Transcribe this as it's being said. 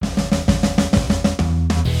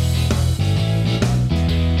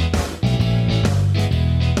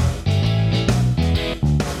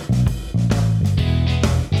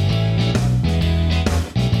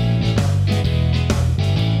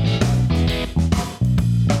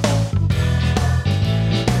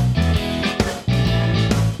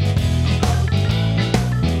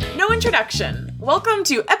Action. Welcome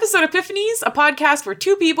to Episode Epiphanies, a podcast where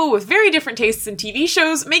two people with very different tastes in TV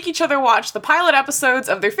shows make each other watch the pilot episodes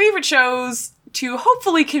of their favorite shows to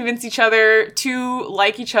hopefully convince each other to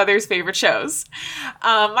like each other's favorite shows.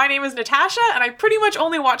 My name is Natasha, and I pretty much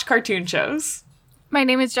only watch cartoon shows. My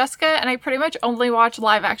name is Jessica, and I pretty much only watch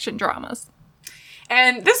live-action dramas.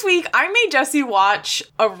 And this week, I made Jessie watch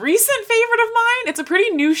a recent favorite of mine. It's a pretty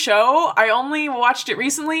new show. I only watched it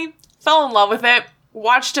recently, fell in love with it,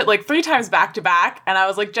 watched it like 3 times back to back, and I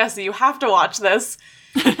was like, Jessie, you have to watch this.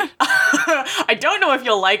 I don't know if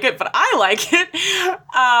you'll like it, but I like it.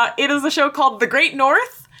 It is a show called The Great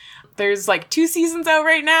North. There's like 2 seasons out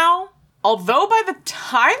right now. Although by the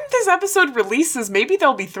time this episode releases, maybe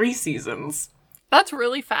there'll be 3 seasons. That's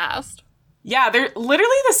really fast. Yeah, they're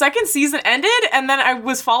literally the 2nd season ended, and then I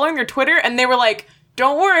was following their Twitter, and they were like,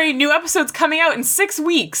 don't worry, new episodes coming out in 6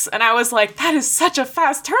 weeks. And I was like, that is such a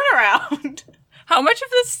fast turnaround. How much of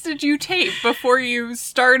this did you tape before you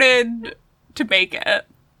started to make it?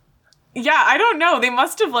 Yeah, I don't know. They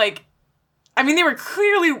must have, like... I mean, they were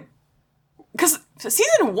clearly... Because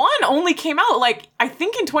season 1 only came out, like, I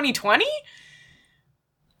think in 2020?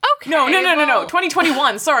 Okay. No.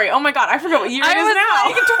 2021. Sorry. Oh my god, I forgot what year it is now.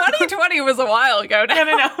 Like, 2020 was a while ago now.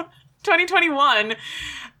 No. 2021.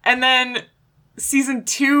 And then season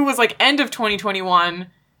 2 was, like, end of 2021.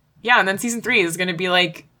 Yeah, and then season 3 is going to be,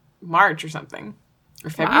 like, March or something. Or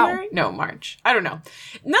February? Wow. No, March. I don't know.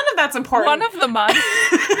 None of that's important. One of the months.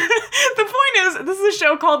 The point is, this is a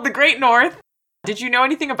show called The Great North. Did you know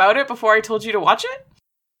anything about it before I told you to watch it?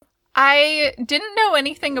 I didn't know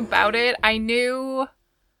anything about it. I knew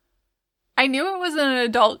it was an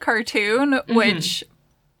adult cartoon, which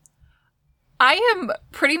I am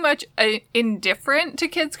pretty much indifferent to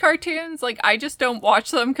kids' cartoons. Like, I just don't watch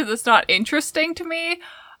them because it's not interesting to me.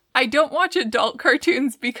 I don't watch adult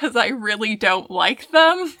cartoons because I really don't like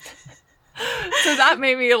them. So that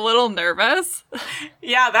made me a little nervous.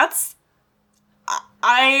 Yeah, that's...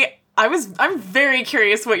 I'm very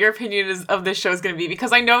curious what your opinion of this show is going to be,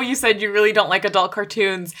 because I know you said you really don't like adult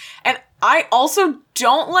cartoons, and I also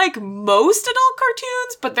don't like most adult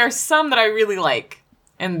cartoons, but there's some that I really like,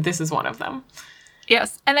 and this is one of them.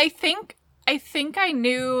 Yes, and I think I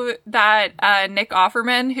knew that Nick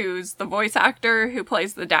Offerman, who's the voice actor who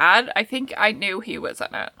plays the dad, I think I knew he was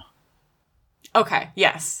in it. Okay,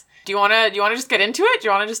 yes. Do you want to just get into it? Do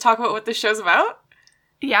you want to just talk about what this show's about?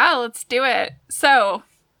 Yeah, let's do it. So,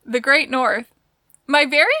 The Great North. My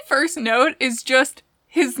very first note is just,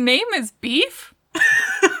 his name is Beef?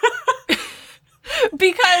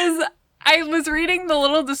 Because I was reading the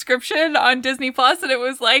little description on Disney Plus and it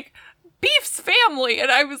was like, Beef's family.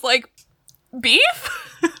 And I was like,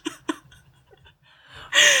 Beef?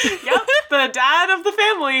 Yep, the dad of the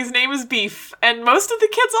family's name is Beef. And most of the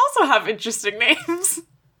kids also have interesting names.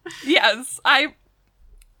 Yes,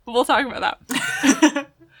 we'll talk about that.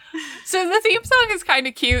 So the theme song is kind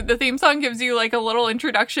of cute. The theme song gives you like a little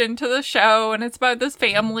introduction to the show, and it's about this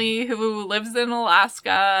family who lives in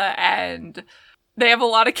Alaska, and they have a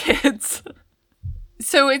lot of kids.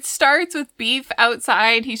 So it starts with Beef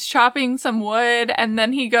outside. He's chopping some wood, and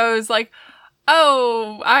then he goes like,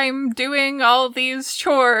 oh, I'm doing all these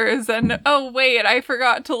chores, and oh wait, I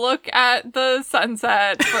forgot to look at the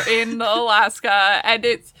sunset in Alaska, and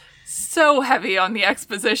it's so heavy on the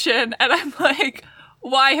exposition, and I'm like,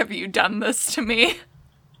 why have you done this to me?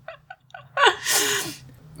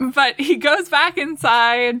 But he goes back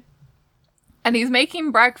inside, and he's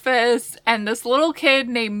making breakfast, and this little kid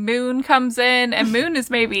named Moon comes in, and Moon is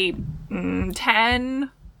maybe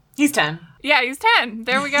 10. He's 10. Yeah, he's 10.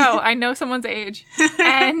 There we go. I know someone's age.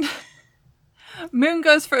 And Moon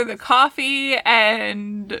goes for the coffee,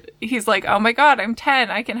 and he's like, oh my god, I'm 10.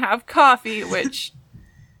 I can have coffee, which...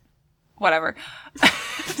 whatever.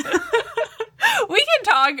 We can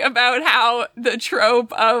talk about how the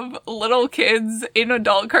trope of little kids in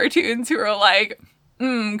adult cartoons who are like,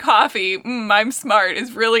 coffee, I'm smart,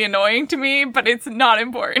 is really annoying to me, but it's not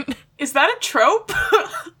important. Is that a trope?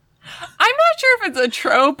 I'm not sure if it's a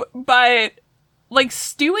trope, but like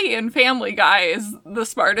Stewie in Family Guy is the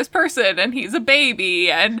smartest person and he's a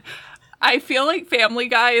baby, and I feel like Family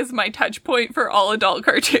Guy is my touch point for all adult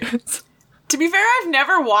cartoons. To be fair, I've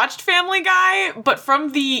never watched Family Guy, but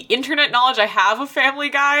from the internet knowledge I have of Family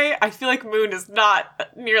Guy, I feel like Moon is not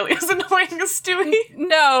nearly as annoying as Stewie.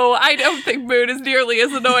 No, I don't think Moon is nearly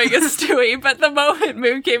as annoying as Stewie, but the moment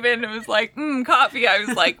Moon came in and was like, coffee, I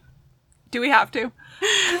was like, do we have to?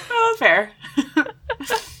 Oh, fair.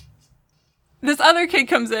 This other kid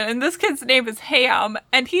comes in, and this kid's name is Ham,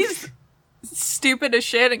 and he's stupid as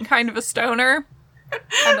shit and kind of a stoner,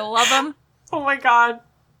 and I love him. Oh my god.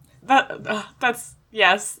 That's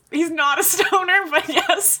Yes. He's not a stoner, but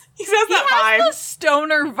yes. He has that He vibe. has the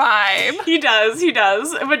stoner vibe. He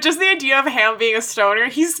does. But just the idea of Ham being a stoner,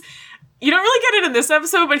 you don't really get it in this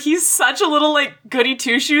episode, but he's such a little, like, goody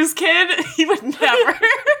two-shoes kid. He would never.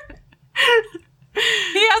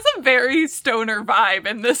 He has a very stoner vibe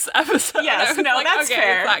in this episode. Yes, no, like, that's okay,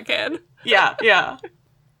 fair. It's that kid. Yeah.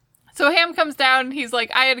 So Ham comes down and he's like,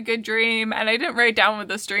 I had a good dream, and I didn't write down what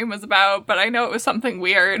this dream was about, but I know it was something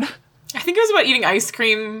weird. I think it was about eating ice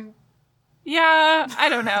cream. Yeah, I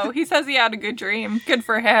don't know. He says he had a good dream. Good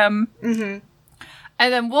for him. Mm-hmm.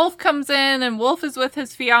 And then Wolf comes in, and Wolf is with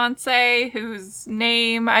his fiance, whose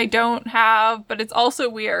name I don't have, but it's also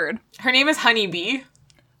weird. Her name is Honeybee.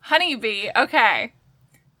 Honeybee. Okay.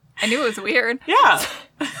 I knew it was weird. Yeah.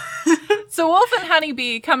 So Wolf and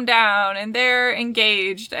Honeybee come down, and they're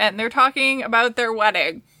engaged, and they're talking about their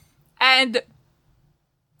wedding. And,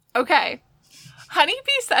 okay.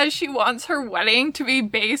 Honeybee says she wants her wedding to be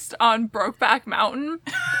based on Brokeback Mountain,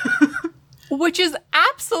 which is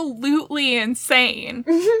absolutely insane.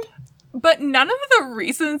 But none of the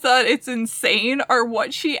reasons that it's insane are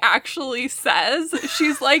what she actually says.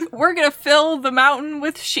 She's like, we're gonna fill the mountain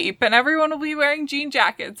with sheep, and everyone will be wearing jean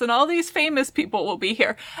jackets, and all these famous people will be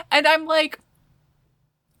here. And I'm like,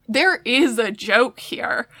 there is a joke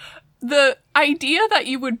here. The idea that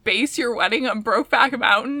you would base your wedding on Brokeback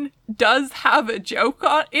Mountain does have a joke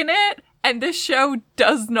in it, and this show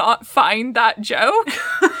does not find that joke.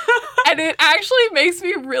 And it actually makes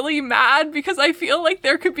me really mad because I feel like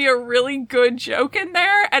there could be a really good joke in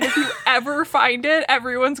there, and if you ever find it,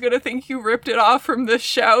 everyone's gonna think you ripped it off from this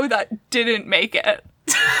show that didn't make it.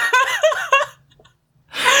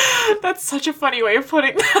 That's such a funny way of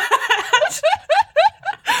putting that.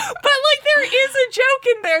 But, like, there is a joke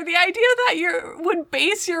in there. The idea that you would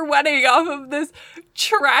base your wedding off of this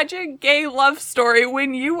tragic gay love story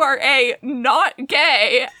when you are not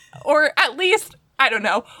gay, or at least, I don't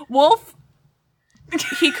know, Wolf,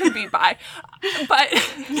 he could be bi, but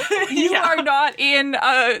you are not in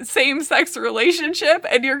a same-sex relationship,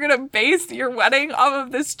 and you're gonna base your wedding off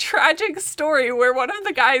of this tragic story where one of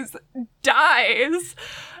the guys dies,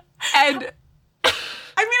 and...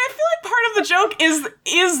 I mean, I feel like part of the joke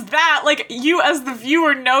is that, like, you as the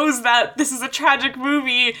viewer knows that this is a tragic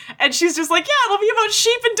movie, and she's just like, yeah, it'll be about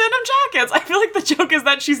sheep and denim jackets. I feel like the joke is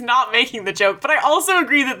that she's not making the joke, but I also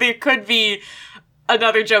agree that there could be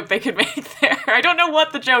another joke they could make there. I don't know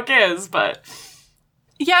what the joke is, but...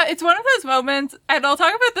 Yeah, it's one of those moments, and I'll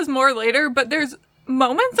talk about this more later, but there's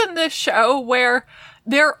moments in this show where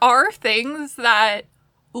there are things that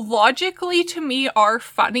logically to me are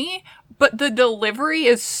funny, but the delivery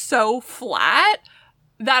is so flat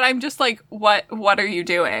that I'm just like, what are you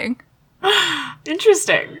doing?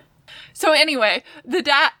 Interesting. So anyway,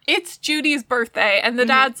 it's Judy's birthday, and the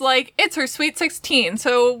dad's like, it's her sweet 16,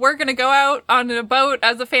 so we're gonna go out on a boat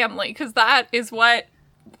as a family, because that is what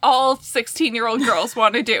all 16-year-old girls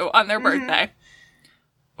want to do on their birthday.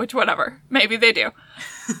 Which, whatever. Maybe they do.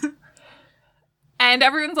 And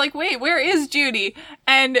everyone's like, wait, where is Judy?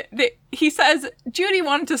 And he says, Judy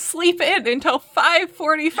wanted to sleep in until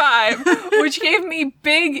 5:45, which gave me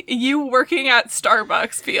big you working at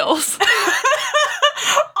Starbucks feels.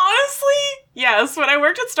 Honestly, yes. When I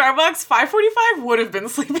worked at Starbucks, 5:45 would have been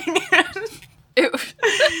sleeping in. The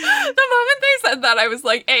moment they said that, I was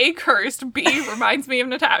like, A, cursed, B, reminds me of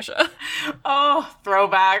Natasha. Oh,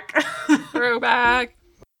 throwback. Throwback.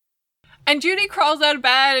 And Judy crawls out of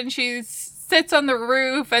bed, and she sits on the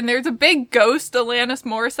roof, and there's a big ghost Alanis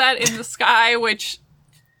Morissette in the sky, which,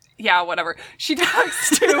 yeah, whatever. She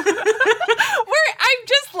talks to... I'm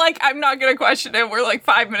just like, I'm not gonna question it. We're like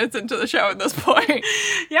 5 minutes into the show at this point.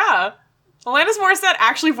 Yeah. Alanis Morissette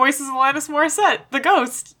actually voices Alanis Morissette, the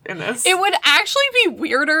ghost, in this. It would actually be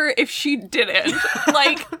weirder if she didn't.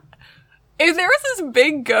 Like, if there was this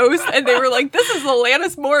big ghost and they were like, this is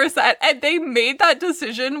Alanis Morissette, and they made that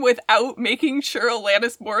decision without making sure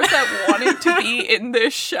Alanis Morissette wanted to be in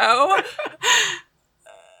this show,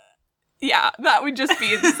 yeah, that would just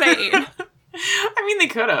be insane. I mean, they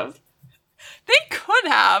could have. They could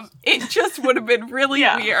have. It just would have been really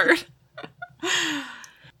weird.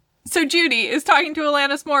 So Judy is talking to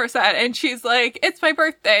Alanis Morissette, and she's like, it's my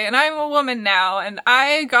birthday, and I'm a woman now, and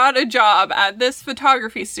I got a job at this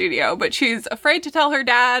photography studio, but she's afraid to tell her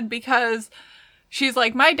dad because she's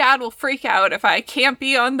like, my dad will freak out if I can't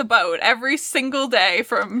be on the boat every single day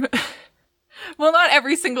from... Well, not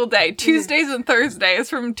every single day. Tuesdays and Thursdays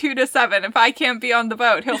from 2 to 7. If I can't be on the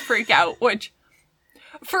boat, he'll freak out, which...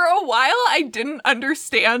 For a while, I didn't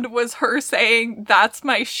understand was her saying, that's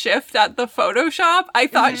my shift at the photo shop. I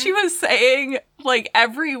thought she was saying, like,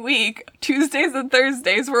 every week, Tuesdays and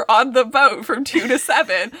Thursdays, we're on the boat from 2 to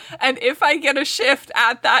 7. And if I get a shift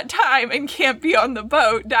at that time and can't be on the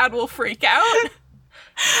boat, Dad will freak out.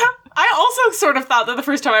 I also sort of thought that the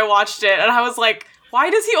first time I watched it, and I was like, why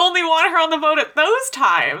does he only want her on the boat at those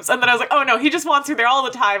times? And then I was like, oh no, he just wants her there all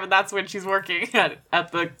the time, and that's when she's working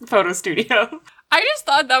at the photo studio. I just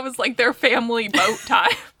thought that was like their family boat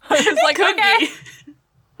time. I was like, Could okay, be.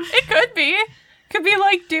 it could be. Could be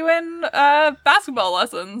like doing basketball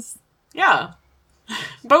lessons. Yeah.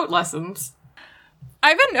 Boat lessons. I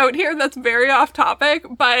have a note here that's very off topic,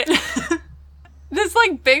 but this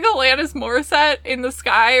like big Alanis Morissette in the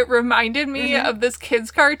sky reminded me of this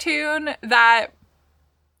kids cartoon that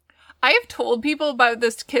I have told people about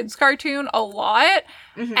this kids cartoon a lot,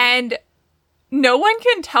 and no one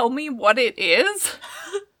can tell me what it is.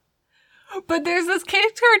 But there's this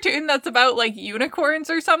kids cartoon that's about like unicorns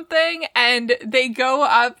or something, and they go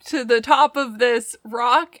up to the top of this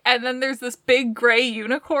rock, and then there's this big gray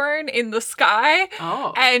unicorn in the sky.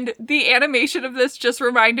 Oh. And the animation of this just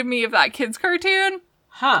reminded me of that kids cartoon.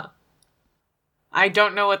 Huh. I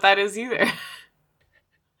don't know what that is either.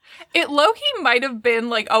 It low-key might have been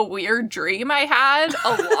like a weird dream I had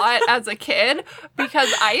a lot as a kid,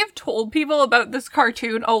 because I have told people about this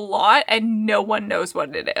cartoon a lot and no one knows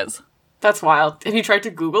what it is. That's wild. Have you tried to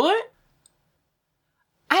Google it?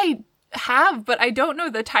 I have, but I don't know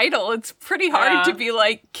the title. It's pretty hard to be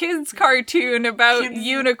like, kids cartoon about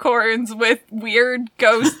unicorns with weird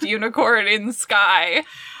ghost unicorn in the sky.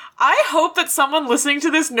 I hope that someone listening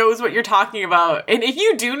to this knows what you're talking about. And if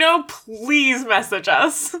you do know, please message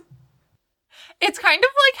us. It's kind of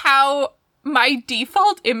like how my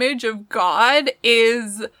default image of God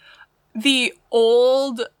is the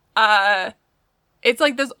old, it's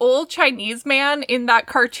like this old Chinese man in that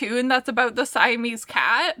cartoon that's about the Siamese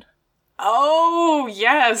cat. Oh,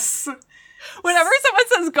 yes. Whenever someone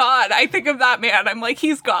says God, I think of that man. I'm like,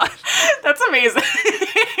 he's God. That's amazing.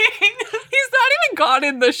 He's not even God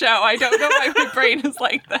in the show. I don't know why my brain is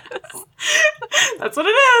like this. That's what it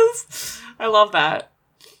is. I love that.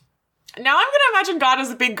 Now I'm gonna imagine God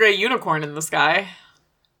as a big gray unicorn in the sky.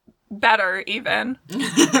 Better, even.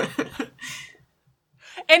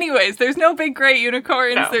 Anyways, there's no big gray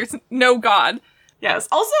unicorns. No. There's no God. Yes.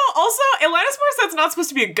 Also, Alanis Morissette's not supposed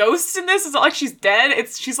to be a ghost in this. It's not like she's dead.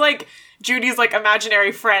 She's like Judy's like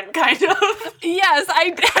imaginary friend, kind of. Yes, I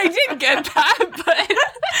did get that, but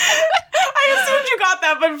I assumed you got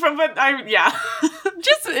that, yeah.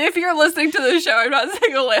 Just if you're listening to the show, I'm not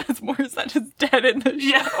saying Alanis Morissette is dead in the show.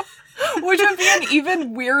 Yeah. Which would be an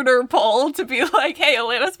even weirder poll to be like, hey,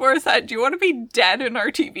 Alanis Morissette, do you want to be dead in our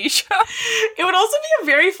TV show? It would also be a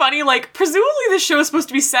very funny, like, presumably this show is supposed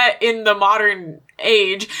to be set in the modern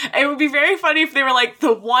age. It would be very funny if they were like,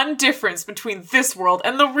 the one difference between this world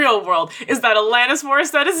and the real world is that Alanis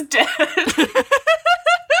Morissette is dead.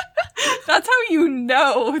 That's how you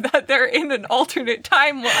know that they're in an alternate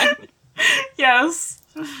timeline. Yes.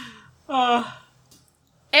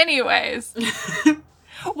 Anyways.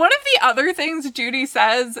 One of the other things Judy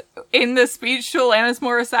says in the speech to Alanis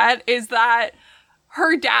Morissette is that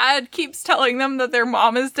her dad keeps telling them that their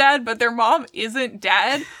mom is dead, but their mom isn't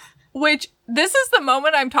dead, which this is the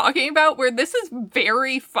moment I'm talking about where this is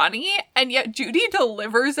very funny, and yet Judy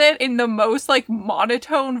delivers it in the most, like,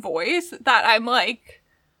 monotone voice that I'm like,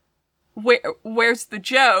 where's the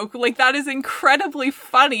joke? Like, that is incredibly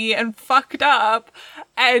funny and fucked up,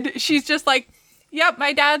 and she's just like, yep,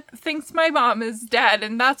 my dad thinks my mom is dead,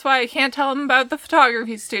 and that's why I can't tell him about the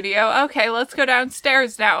photography studio. Okay, let's go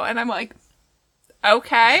downstairs now. And I'm like,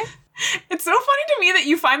 okay. It's so funny to me that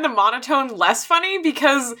you find the monotone less funny,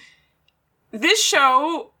 because this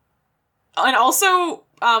show, and also,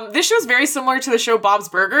 this show is very similar to the show Bob's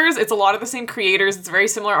Burgers. It's a lot of the same creators. It's a very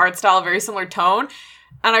similar art style, very similar tone.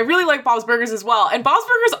 And I really like Bob's Burgers as well. And Bob's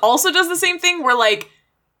Burgers also does the same thing where, like,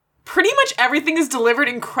 pretty much everything is delivered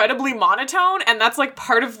incredibly monotone, and that's, like,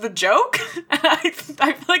 part of the joke. And I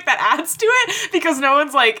feel like that adds to it, because no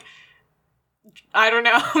one's, like, I don't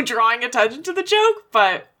know, drawing attention to the joke,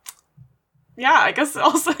 but yeah, I guess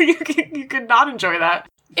also you could not enjoy that.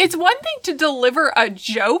 It's one thing to deliver a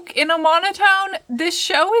joke in a monotone. This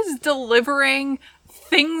show is delivering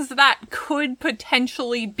things that could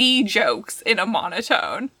potentially be jokes in a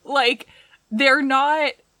monotone. Like, they're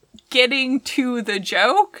not getting to the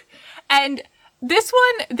joke. And this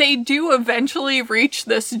one, they do eventually reach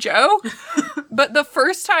this joke, but the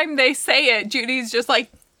first time they say it, Judy's just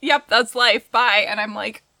like, yep, that's life, bye. And I'm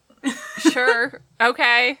like, sure,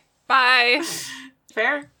 okay, bye.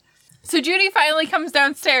 Fair. So Judy finally comes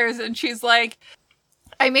downstairs and she's like,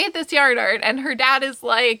 I made this yard art. And her dad is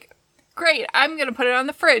like, great, I'm going to put it on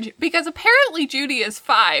the fridge. Because apparently Judy is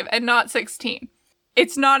 5 and not 16.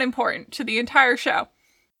 It's not important to the entire show.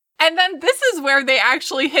 And then this is where they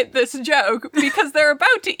actually hit this joke because they're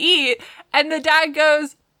about to eat and the dad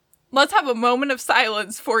goes, let's have a moment of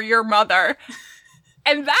silence for your mother.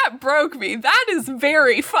 And that broke me. That is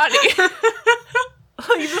very funny.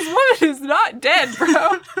 Like, this woman is not dead,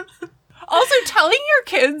 bro. Also, telling your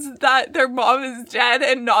kids that their mom is dead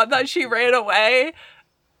and not that she ran away,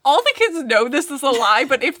 all the kids know this is a lie,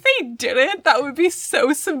 but if they didn't, that would be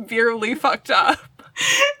so severely fucked up.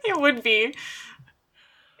 It would be.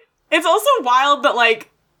 It's also wild that, like,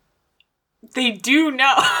 they do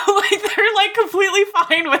know. Like, they're, like, completely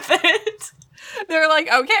fine with it. They're like,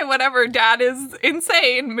 okay, whatever, Dad is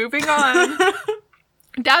insane, moving on.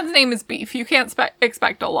 Dad's name is Beef. You can't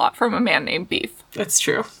expect a lot from a man named Beef. That's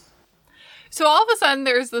true. So all of a sudden,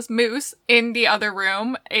 there's this moose in the other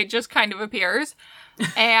room. It just kind of appears.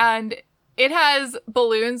 And it has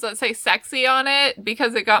balloons that say sexy on it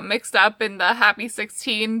because it got mixed up in the Happy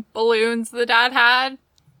 16 balloons the dad had.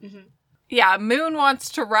 Mm-hmm. Yeah, Moon wants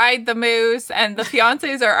to ride the moose, and the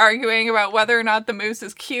fiancés are arguing about whether or not the moose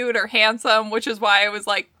is cute or handsome, which is why I was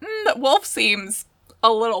like, Wolf seems a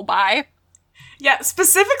little bi. Yeah,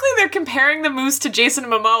 specifically they're comparing the moose to Jason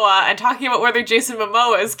Momoa and talking about whether Jason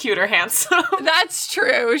Momoa is cute or handsome. That's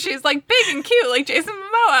true. She's like big and cute like Jason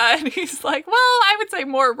Momoa, and he's like, well, I would say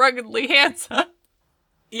more ruggedly handsome.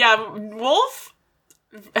 Yeah, Wolf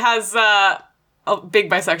has a big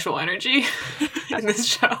bisexual energy in this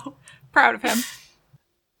show. Proud of him.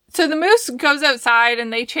 So the moose goes outside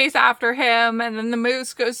and they chase after him, and then the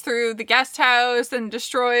moose goes through the guest house and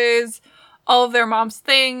destroys all of their mom's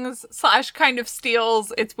things, / kind of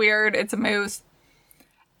steals. It's weird. It's a moose.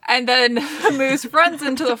 And then the moose runs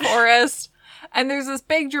into the forest, and there's this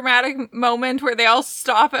big dramatic moment where they all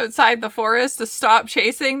stop outside the forest to stop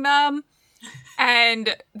chasing them.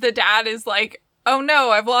 And the dad is like, oh no,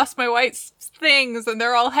 I've lost my wife's things, and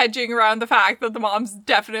they're all hedging around the fact that the mom's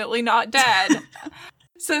definitely not dead.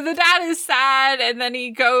 So the dad is sad, and then he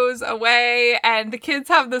goes away, and the kids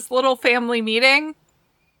have this little family meeting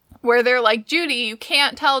where they're like, Judy, you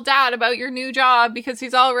can't tell Dad about your new job because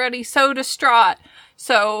he's already so distraught.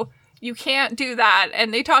 So you can't do that.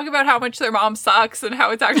 And they talk about how much their mom sucks and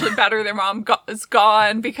how it's actually better their mom is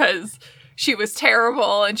gone because she was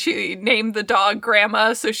terrible and she named the dog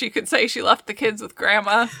Grandma so she could say she left the kids with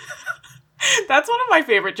Grandma. That's one of my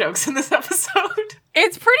favorite jokes in this episode.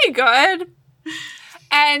 It's pretty good.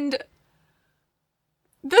 And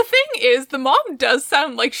the thing is, the mom does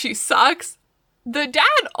sound like she sucks. The dad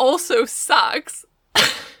also sucks.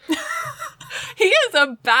 He is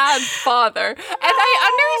a bad father. And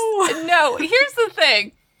I understand. No, here's the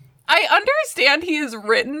thing. I understand he is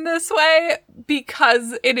written this way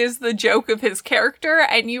because it is the joke of his character,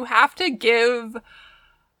 and you have to give,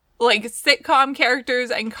 like, sitcom characters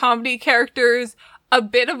and comedy characters a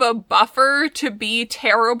bit of a buffer to be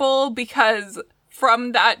terrible because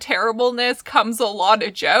from that terribleness comes a lot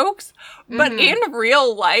of jokes. But in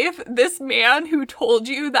real life, this man who told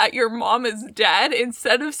you that your mom is dead,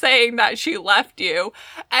 instead of saying that she left you,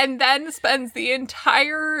 and then spends the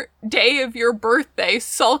entire day of your birthday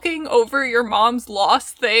sulking over your mom's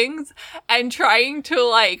lost things and trying to,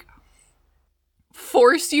 like,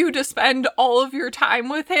 force you to spend all of your time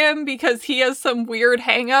with him because he has some weird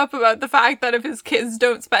hang-up about the fact that if his kids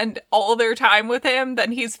don't spend all their time with him,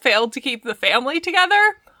 then he's failed to keep the family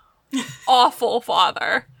together. Awful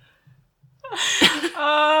father.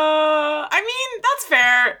 I mean, that's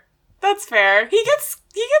fair. That's fair. He gets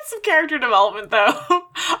some character development, though.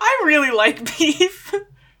 I really like Beef.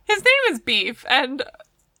 His name is Beef, and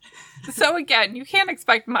so again, you can't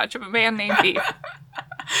expect much of a man named Beef.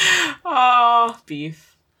 Oh,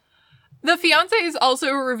 Beef. The fiancés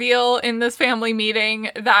also reveal in this family meeting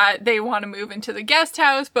that they want to move into the guest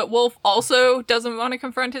house, but Wolf also doesn't want to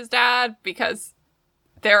confront his dad because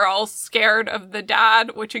they're all scared of the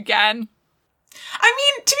dad, which again...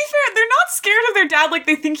 I mean, to be fair, they're not scared of their dad like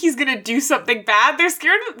they think he's gonna do something bad. They're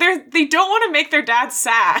scared they don't want to make their dad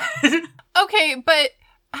sad. Okay, but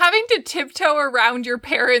having to tiptoe around your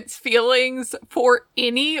parents' feelings for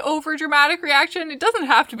any overdramatic reaction, it doesn't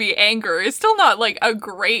have to be anger. It's still not, like, a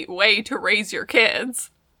great way to raise your kids.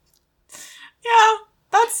 Yeah,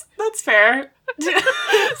 that's fair.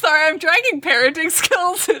 Sorry, I'm dragging parenting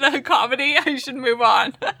skills in a comedy. I should move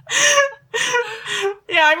on.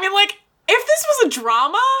 Yeah, I mean, like, if this was a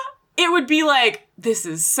drama, it would be like, this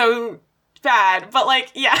is so bad. But, like,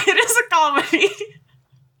 yeah, it is a comedy.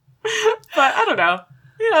 But I don't know.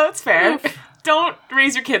 You know, it's fair. don't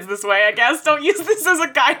raise your kids this way, I guess. Don't use this as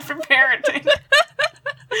a guide for parenting.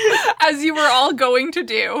 As you were all going to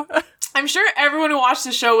do. I'm sure everyone who watched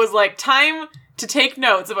the show was like, time to take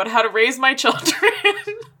notes about how to raise my children.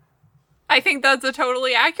 I think that's a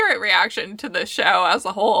totally accurate reaction to the show as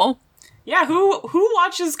a whole. Yeah, who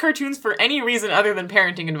watches cartoons for any reason other than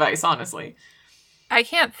parenting advice, honestly? I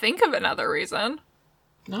can't think of another reason.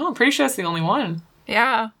 No, I'm pretty sure that's the only one.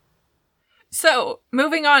 Yeah. So,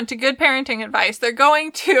 moving on to good parenting advice. They're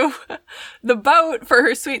going to the boat for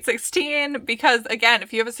her Sweet 16 because, again,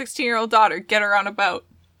 if you have a 16-year-old daughter, get her on a boat.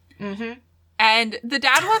 Mm-hmm. And the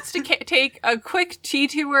dad wants to take a quick tea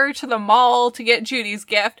tour to the mall to get Judy's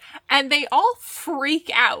gift, and they all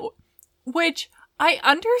freak out, which I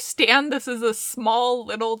understand this is a small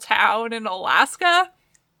little town in Alaska,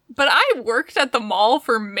 but I worked at the mall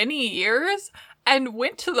for many years and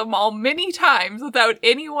went to the mall many times without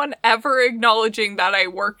anyone ever acknowledging that I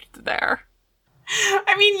worked there.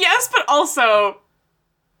 I mean, yes, but also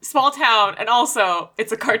small town, and also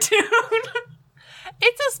it's a cartoon.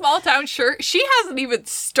 It's a small town, sure. She hasn't even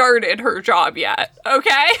started her job yet,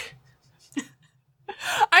 okay?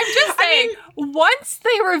 I'm just saying, once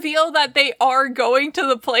they reveal that they are going to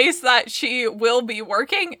the place that she will be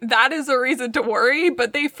working, that is a reason to worry,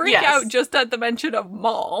 but they freak out just at the mention of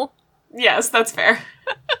mall. Yes, that's fair.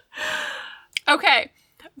 Okay,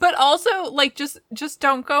 but also, like, just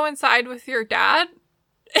don't go inside with your dad.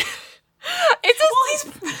 He's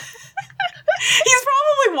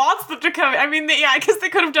probably wants them to come. I mean, yeah, I guess they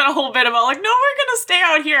could have done a whole bit about, like, no, we're gonna stay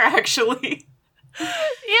out here, actually. Yeah,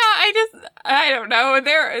 I don't know.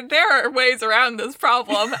 There are ways around this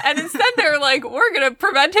problem. And instead they're like, we're gonna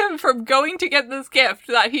prevent him from going to get this gift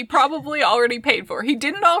that he probably already paid for. He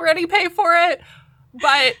didn't already pay for it,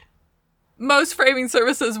 but most framing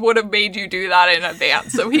services would have made you do that in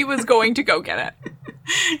advance. So he was going to go get it.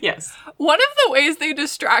 Yes. One of the ways they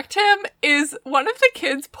distract him is one of the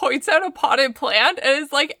kids points out a potted plant and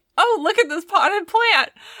is like, oh, look at this potted plant.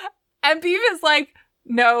 And Beef is like,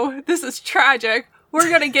 no, this is tragic. We're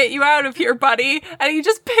gonna get you out of here, buddy. And he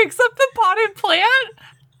just picks up the potted plant.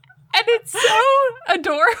 And it's so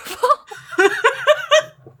adorable.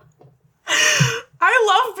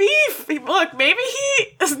 I love Beef. Look, maybe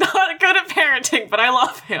he is not good at parenting, but I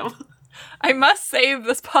love him. I must save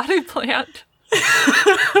this potted plant.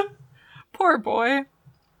 Poor boy.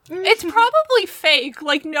 It's probably fake.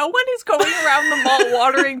 Like, no one is going around the mall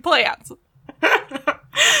watering plants. Maybe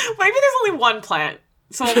there's only one plant,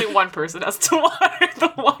 so only one person has to water the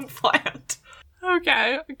one plant.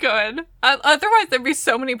 Okay, good. Otherwise, there'd be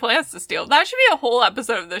so many plants to steal. That should be a whole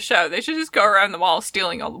episode of the show. They should just go around the mall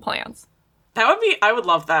stealing all the plants. I would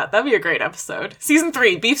love that. That'd be a great episode. Season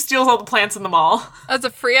 3, Beef steals all the plants in the mall. That's a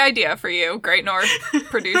free idea for you, Great North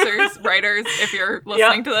producers, writers, if you're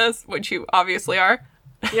listening to this, which you obviously are.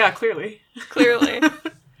 Yeah, clearly. Clearly.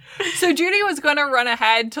 So Judy was going to run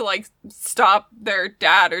ahead to, like, stop their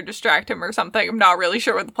dad or distract him or something. I'm not really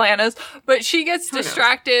sure what the plan is. But she gets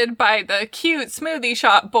distracted by the cute smoothie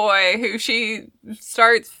shop boy who she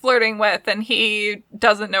starts flirting with, and he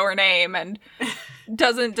doesn't know her name and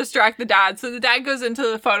doesn't distract the dad. So the dad goes into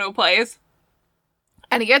the photo place,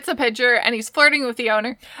 and he gets a picture, and he's flirting with the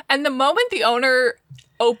owner. And the moment the owner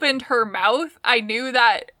opened her mouth, I knew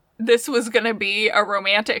that this was going to be a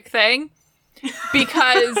romantic thing.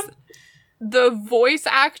 Because the voice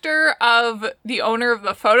actor of the owner of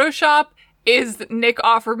the photo shop is Nick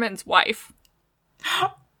Offerman's wife.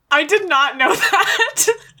 I did not know that.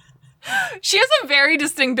 She has a very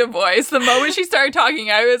distinctive voice. The moment she started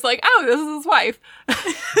talking, I was like, oh, this is his wife.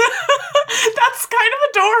 That's kind of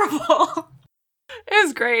adorable. It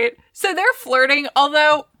was great. So they're flirting,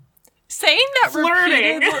 although saying that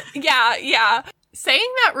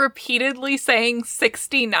saying that repeatedly saying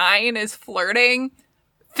 69 is flirting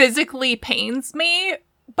physically pains me,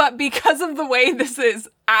 but because of the way this is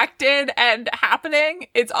acted and happening,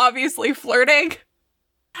 it's obviously flirting.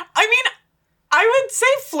 I mean, I would say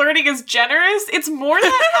flirting is generous. It's more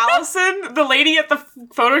that Allison, the lady at the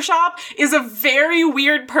Photoshop, is a very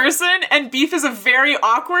weird person, and Beef is a very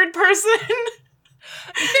awkward person.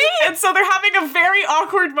 And so they're having a very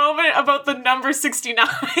awkward moment about the number 69.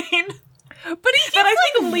 But he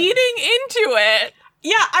keeps, leading into it.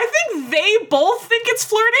 Yeah, I think they both think it's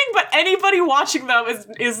flirting, but anybody watching them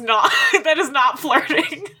is not. That is not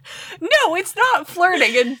flirting. No, it's not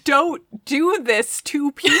flirting, and don't do this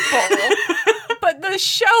to people. But the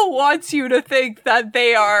show wants you to think that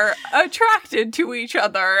they are attracted to each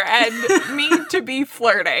other and mean to be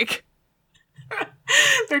flirting.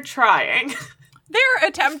 They're trying. They're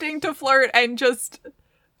attempting to flirt and just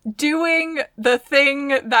doing the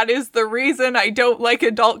thing that is the reason I don't like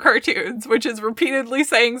adult cartoons, which is repeatedly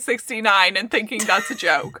saying 69 and thinking that's a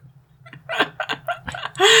joke.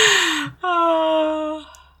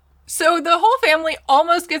 So the whole family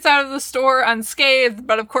almost gets out of the store unscathed,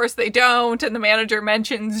 but of course they don't, and the manager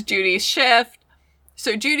mentions Judy's shift.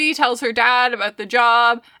 So Judy tells her dad about the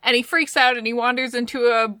job, and he freaks out and he wanders into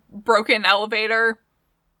a broken elevator,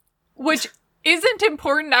 which isn't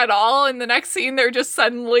important at all. In the next scene, they're just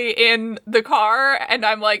suddenly in the car, and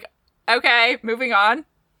I'm like, okay, moving on.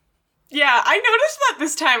 Yeah, I noticed that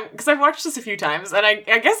this time, because I've watched this a few times, and I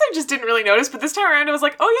guess I just didn't really notice, but this time around I was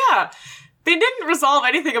like, oh yeah, they didn't resolve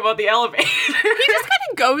anything about the elevator. He just kind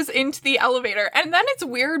of goes into the elevator, and then it's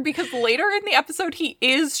weird because later in the episode he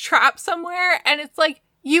is trapped somewhere, and it's like,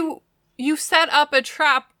 you set up a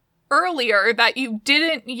trap earlier that you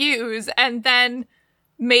didn't use, and then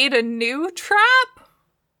made a new trap?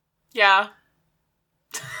 Yeah.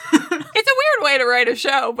 It's a weird way to write a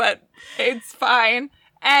show, but it's fine.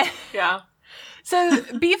 And yeah. So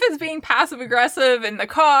Beef is being passive-aggressive in the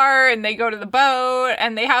car, and they go to the boat,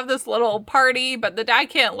 and they have this little party, but the dad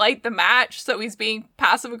can't light the match, so he's being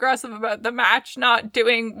passive-aggressive about the match not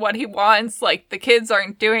doing what he wants, like the kids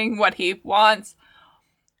aren't doing what he wants.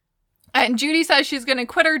 And Judy says she's going to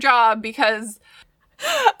quit her job because...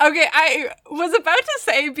 Okay, I was about to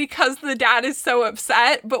say because the dad is so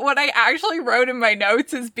upset, but what I actually wrote in my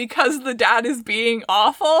notes is because the dad is being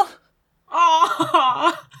awful.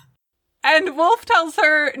 Aww. And Wolf tells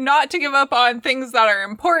her not to give up on things that are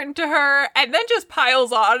important to her, and then just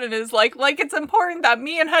piles on and is like it's important that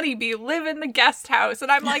me and Honeybee live in the guest house.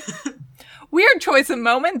 And I'm like, weird choice of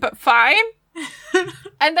moment, but fine.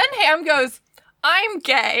 And then Ham goes, I'm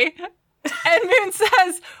gay. And Moon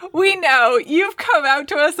says, we know, you've come out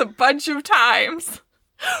to us a bunch of times.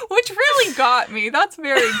 Which really got me. That's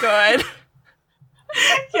very good.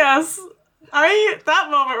 Yes. That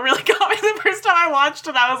moment really got me the first time I watched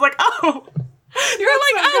it. I was like, oh. You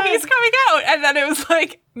were like, oh, he's coming out. And then it was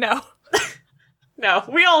like, no. No,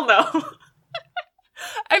 we all know.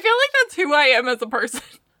 I feel like that's who I am as a person.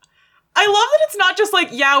 I love that it's not just like,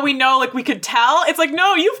 yeah, we know, like, we could tell. It's like,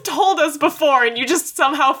 no, you've told us before and you just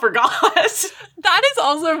somehow forgot. That is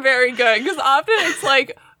also very good, because often it's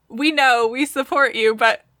like, we know, we support you,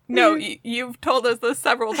 but no, you've told us this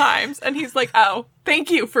several times. And he's like, oh,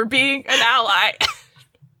 thank you for being an ally.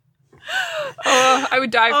 Oh, I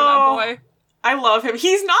would die for that boy. I love him.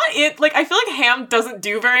 He's not it. Like, I feel like Ham doesn't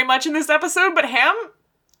do very much in this episode, but Ham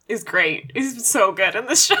is great. He's so good in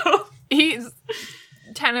this show. He's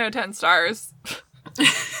 10 out of 10 stars.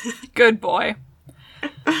 Good boy.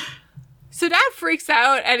 So Dad freaks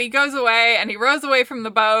out and he goes away and he rows away from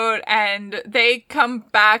the boat, and they come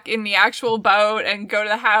back in the actual boat and go to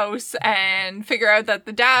the house and figure out that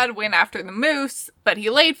the dad went after the moose, but he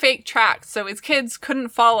laid fake tracks so his kids couldn't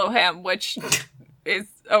follow him, which is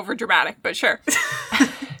over dramatic, but sure.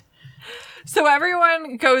 So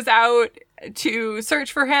everyone goes out to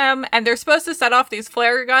search for him, and they're supposed to set off these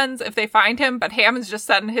flare guns if they find him, but Ham is just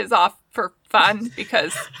setting his off for fun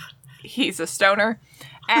because he's a stoner.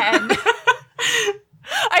 And I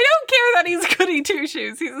don't care that he's goody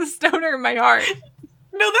two-shoes. He's a stoner in my heart.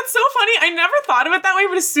 No, that's so funny. I never thought of it that way,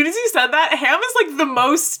 but as soon as you said that, Ham is like the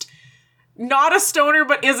most not a stoner,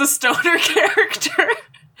 but is a stoner character.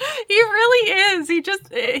 He really is.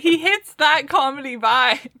 He hits that comedy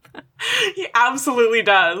vibe. He absolutely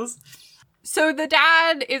does. So the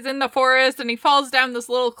dad is in the forest and he falls down this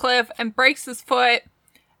little cliff and breaks his foot.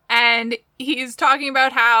 And he's talking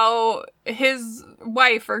about how his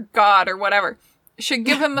wife or God or whatever should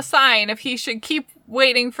give him a sign if he should keep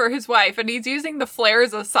waiting for his wife. And he's using the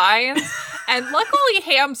flares of signs. And luckily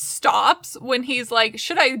Ham stops when he's like,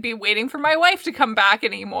 should I be waiting for my wife to come back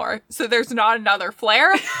anymore? So there's not another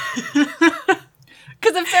flare.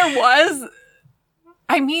 Because if there was,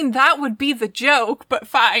 I mean, that would be the joke, but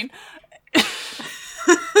fine.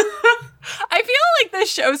 I feel like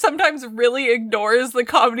this show sometimes really ignores the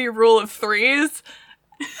comedy rule of threes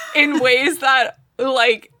in ways that,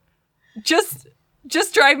 like, just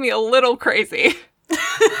drive me a little crazy.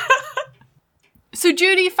 So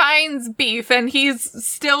Judy finds Beef, and he's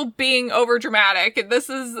still being overdramatic, and this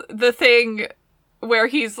is the thing where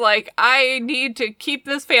he's like, I need to keep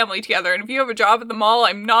this family together, and if you have a job at the mall,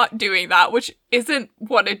 I'm not doing that, which isn't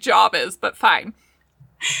what a job is, but fine.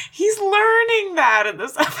 He's learning that in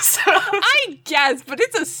this episode. I guess, but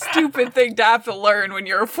it's a stupid thing to have to learn when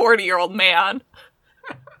you're a 40-year-old man.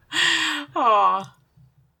 Aw.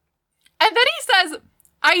 And then he says,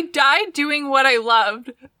 I died doing what I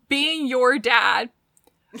loved, being your dad.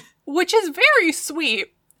 Which is very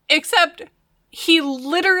sweet, except he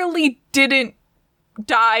literally didn't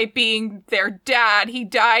die being their dad. He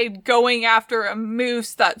died going after a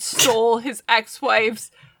moose that stole his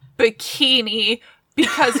ex-wife's bikini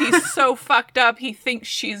because he's so fucked up he thinks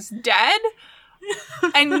she's dead.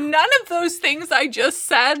 And none of those things I just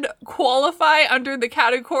said qualify under the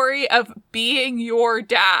category of being your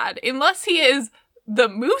dad, unless he is the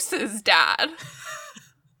moose's dad.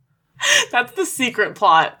 That's the secret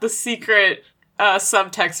plot, the secret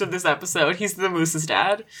subtext of this episode. He's the moose's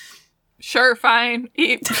dad. Sure, fine.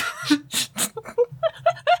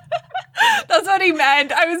 That's what he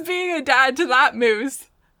meant. I was being a dad to that moose.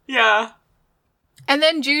 Yeah. And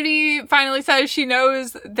then Judy finally says she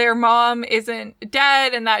knows their mom isn't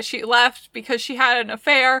dead and that she left because she had an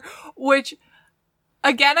affair, which,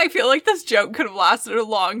 again, I feel like this joke could have lasted a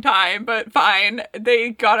long time, but fine.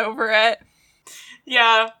 They got over it.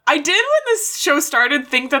 Yeah. I did, when this show started,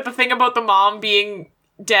 think that the thing about the mom being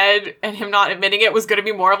dead and him not admitting it was going to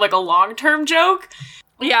be more of like a long-term joke.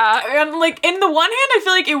 Yeah. And like, in the one hand, I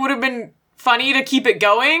feel like it would have been funny to keep it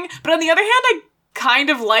going, but on the other hand, I kind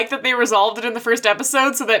of like that they resolved it in the first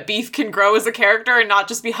episode so that Beef can grow as a character and not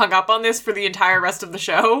just be hung up on this for the entire rest of the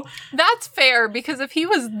show. That's fair, because if he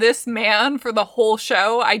was this man for the whole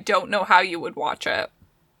show, I don't know how you would watch it.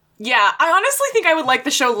 Yeah, I honestly think I would like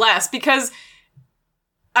the show less because,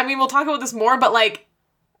 I mean, we'll talk about this more, but like,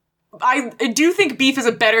 I do think Beef is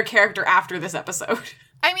a better character after this episode.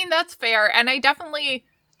 I mean, that's fair, and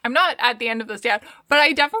I'm not at the end of this yet, but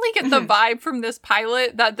I definitely get the vibe from this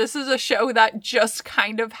pilot that this is a show that just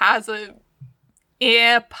kind of has a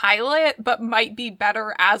pilot, but might be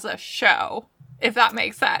better as a show, if that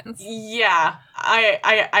makes sense. Yeah,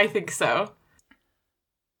 I think so.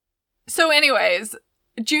 So anyways,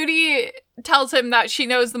 Judy tells him that she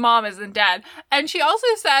knows the mom isn't dead, and she also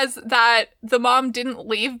says that the mom didn't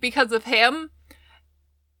leave because of him.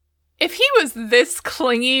 If he was this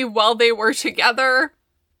clingy while they were together,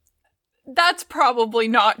 that's probably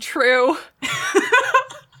not true.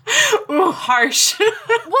 Ooh, harsh.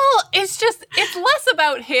 Well, it's less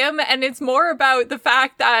about him and it's more about the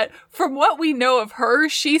fact that from what we know of her,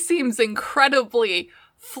 she seems incredibly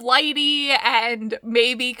flighty and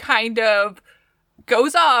maybe kind of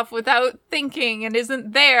goes off without thinking and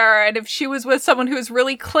isn't there. And if she was with someone who's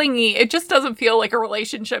really clingy, it just doesn't feel like a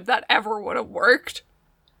relationship that ever would have worked.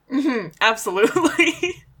 Mm-hmm,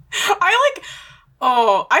 absolutely.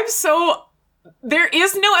 There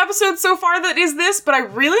is no episode so far that is this, but I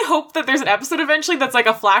really hope that there's an episode eventually that's like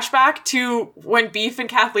a flashback to when Beef and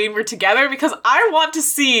Kathleen were together, because I want to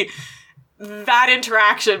see that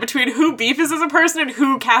interaction between who Beef is as a person and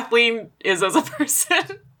who Kathleen is as a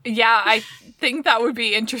person. Yeah, I think that would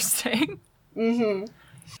be interesting. Mm-hmm.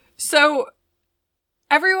 So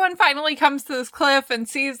everyone finally comes to this cliff and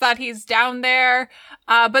sees that he's down there,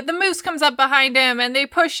 but the moose comes up behind him and they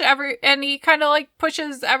and he kind of like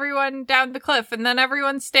pushes everyone down the cliff, and then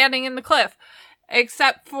everyone's standing in the cliff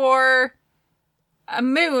except for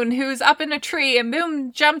Moon, who's up in a tree, and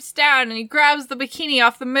Moon jumps down and he grabs the bikini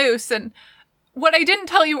off the moose. And what I didn't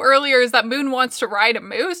tell you earlier is that Moon wants to ride a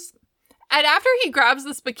moose, and after he grabs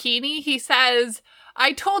this bikini, he says,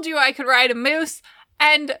 "I told you I could ride a moose."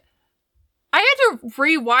 And I had to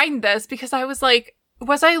rewind this because I was like,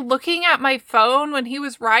 was I looking at my phone when he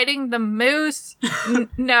was riding the moose?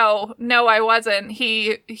 No, I wasn't.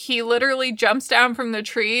 He literally jumps down from the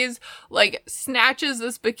trees, like snatches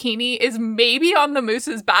this bikini, is maybe on the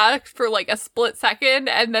moose's back for like a split second,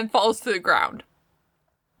 and then falls to the ground.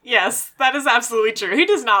 Yes, that is absolutely true. He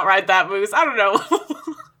does not ride that moose. I don't know.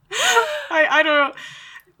 I don't know.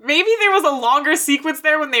 Maybe there was a longer sequence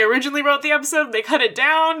there when they originally wrote the episode. They cut it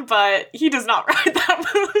down, but he does not ride that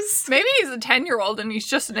moose. Maybe he's a 10-year-old and he's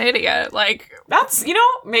just an idiot. Like, that's,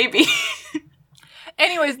 maybe.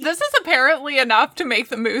 Anyways, this is apparently enough to make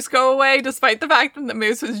the moose go away, despite the fact that the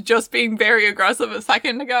moose was just being very aggressive a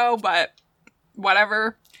second ago, but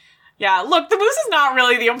whatever. Yeah, look, the moose is not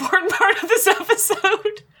really the important part of this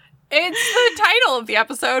episode. It's the title of the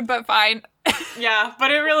episode, but fine. Yeah, but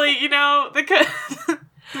it really,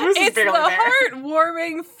 it's the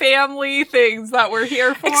heartwarming family things that we're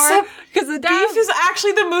here for. Except because the Beef is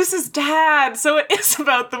actually the moose's dad, so it is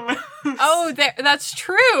about the moose. Oh, that's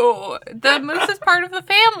true. The moose is part of the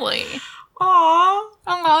family.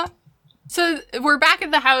 Aww. So we're back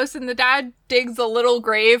at the house, and the dad digs a little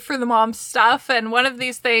grave for the mom's stuff, and one of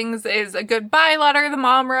these things is a goodbye letter the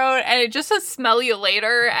mom wrote, and it just says "smell you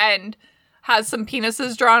later" and has some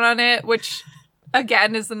penises drawn on it, which,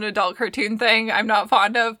 again, is an adult cartoon thing I'm not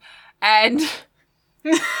fond of. And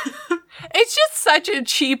it's just such a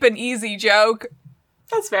cheap and easy joke.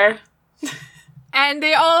 That's fair. And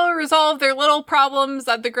they all resolve their little problems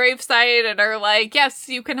at the gravesite and are like, yes,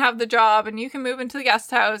 you can have the job and you can move into the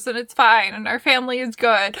guest house and it's fine and our family is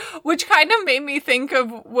good. Which kind of made me think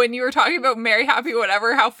of when you were talking about Merry Happy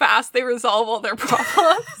Whatever, how fast they resolve all their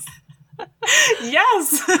problems.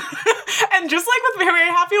 Yes. And just like with Very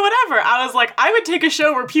Happy Whatever, I was like, I would take a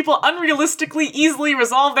show where people unrealistically easily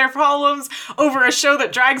resolve their problems over a show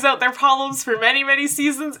that drags out their problems for many, many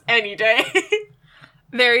seasons any day.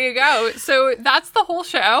 There you go. So that's the whole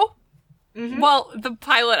show. Mm-hmm. Well, the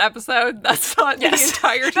pilot episode. That's not the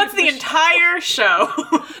entire show. That's the entire show.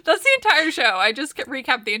 That's the entire show. I just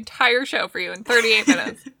recapped the entire show for you in 38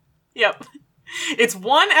 minutes. Yep. It's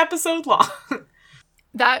one episode long.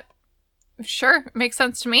 That sure makes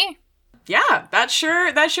sense to me. Yeah, that sure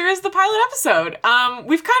is the pilot episode.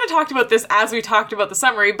 We've kind of talked about this as we talked about the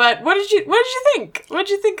summary, but what did you think? What did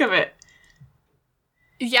you think of it?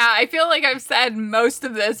 Yeah, I feel like I've said most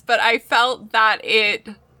of this, but I felt that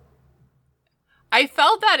it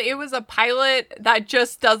was a pilot that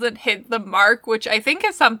just doesn't hit the mark, which I think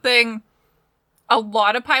is something a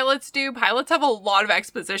lot of pilots do. Pilots have a lot of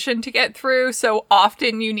exposition to get through, so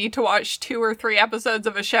often you need to watch 2 or 3 episodes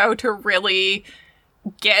of a show to really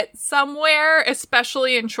get somewhere,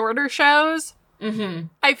 especially in shorter shows. Mm-hmm.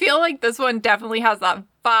 I feel like this one definitely has that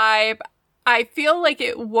vibe. I feel like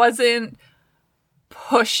it wasn't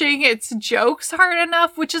pushing its jokes hard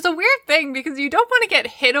enough, which is a weird thing because you don't want to get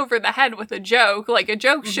hit over the head with a joke. Like, a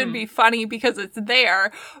joke should be funny because it's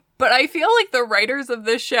there. But I feel like the writers of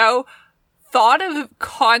this show thought of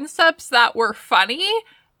concepts that were funny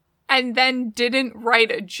and then didn't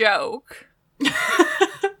write a joke.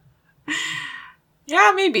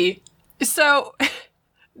 Yeah, maybe. So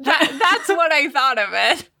that's what I thought of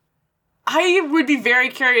it. I would be very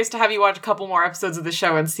curious to have you watch a couple more episodes of the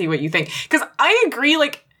show and see what you think. Because I agree,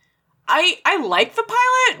 like, I like the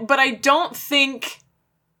pilot, but I don't think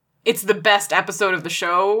it's the best episode of the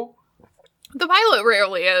show. The pilot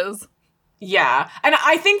rarely is. Yeah. And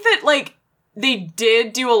I think that, like, they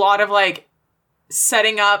did do a lot of, like,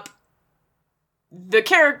 setting up the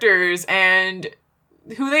characters and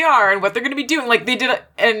who they are and what they're going to be doing. Like, they did,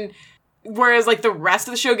 and whereas, like, the rest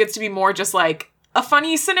of the show gets to be more just, like, a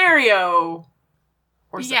funny scenario.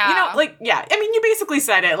 Or so, you know, like, yeah. I mean, you basically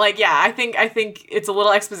said it. Like, yeah, I think it's a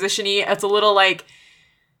little exposition-y. It's a little, like,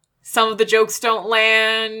 some of the jokes don't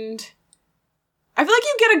land. I feel like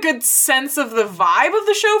you get a good sense of the vibe of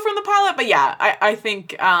the show from the pilot, but yeah, I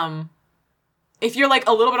think, if you're, like,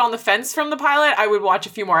 a little bit on the fence from the pilot, I would watch a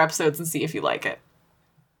few more episodes and see if you like it.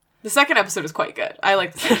 The second episode is quite good. I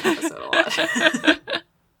like the second episode a lot.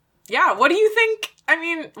 Yeah, what do you think? I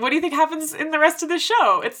mean, what do you think happens in the rest of the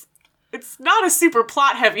show? It's not a super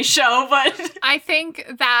plot-heavy show, but... I think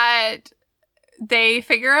that they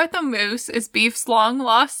figure out the moose is Beef's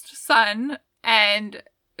long-lost son, and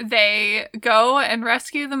they go and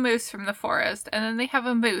rescue the moose from the forest, and then they have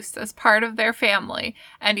a moose as part of their family,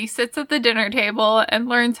 and he sits at the dinner table and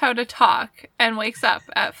learns how to talk, and wakes up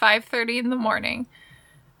at 5:30 in the morning,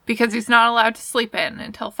 because he's not allowed to sleep in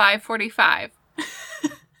until 5:45.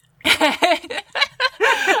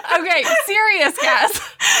 Okay, serious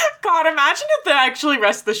guess. God, imagine if the actually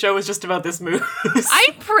rest of the show was just about this moose.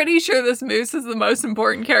 I'm pretty sure this moose is the most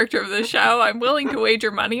important character of the show. I'm willing to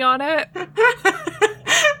wager money on it.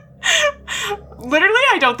 Literally,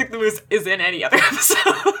 I don't think the moose is in any other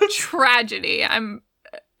episode. Tragedy.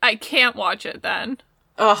 I can't watch it then.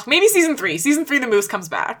 Ugh, maybe season 3. Season 3, the moose comes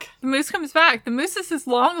back. The moose comes back. The moose is his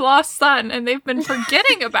long-lost son, and they've been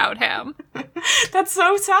forgetting about him. That's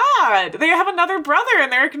so sad. They have another brother,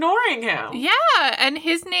 and they're ignoring him. Yeah, and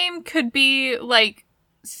his name could be, like,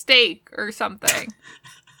 Steak or something.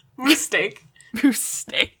 Moose Steak. Moose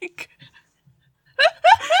Steak.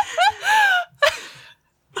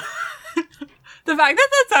 The fact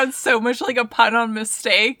that sounds so much like a pun on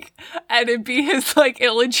mistake, and it'd be his, like,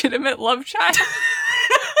 illegitimate love child.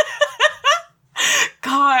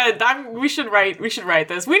 God, we should write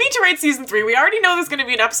this. We need to write season 3. We already know there's going to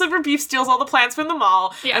be an episode where Beef steals all the plants from the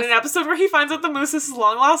mall, and an episode where he finds out the moose is his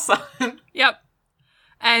long-lost son. Yep.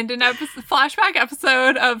 And an flashback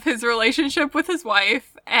episode of his relationship with his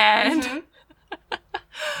wife, and... Mm-hmm.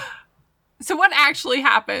 So what actually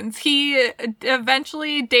happens? He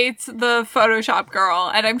eventually dates the Photoshop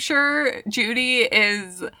girl, and I'm sure Judy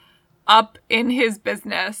is up in his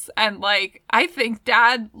business and like, I think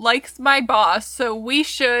Dad likes my boss, so we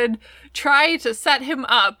should try to set him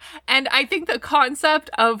up. And I think the concept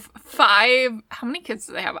of 5, how many kids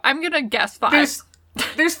do they have? I'm gonna guess 5.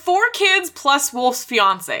 There's 4 kids plus Wolf's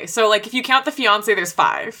fiance. So like, if you count the fiance, there's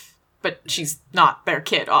 5. But she's not their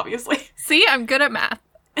kid, obviously. See, I'm good at math.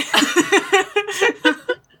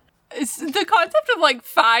 The concept of like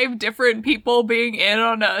 5 different people being in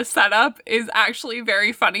on a setup is actually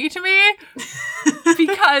very funny to me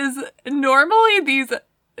because normally these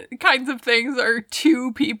kinds of things are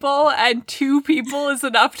 2 people and 2 people is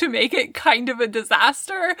enough to make it kind of a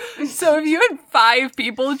disaster. So if you had 5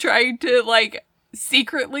 people trying to like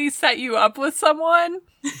secretly set you up with someone,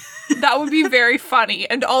 that would be very funny.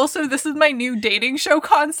 And also, this is my new dating show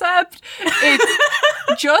concept.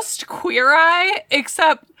 It's just Queer Eye,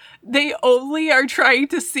 except they only are trying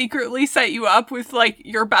to secretly set you up with, like,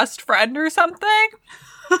 your best friend or something.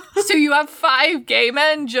 So you have 5 gay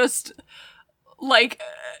men just, like,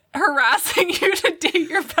 harassing you to date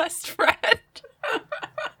your best friend.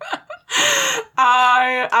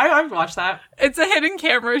 I've watched that. It's a hidden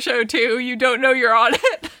camera show, too. You don't know you're on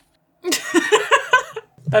it.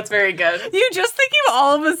 That's very good. You just think you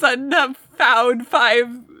all of a sudden have found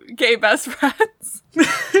 5 gay best friends.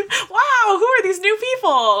 Wow, who are these new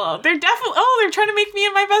people? They're they're trying to make me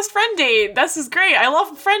and my best friend date. This is great. I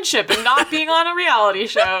love friendship and not being on a reality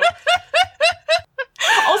show.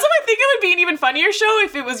 Also, I think it would be an even funnier show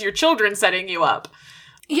if it was your children setting you up.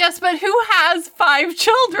 Yes, but who has 5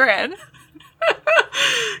 children?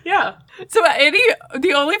 Yeah. So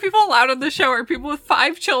the only people allowed on the show are people with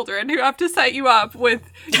 5 children who have to set you up with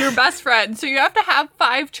your best friend. So you have to have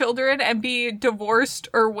 5 children and be divorced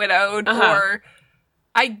or widowed or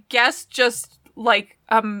I guess just like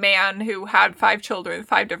a man who had 5 children with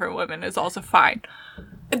 5 different women is also fine.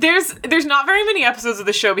 There's not very many episodes of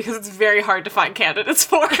the show because it's very hard to find candidates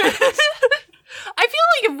for it. I feel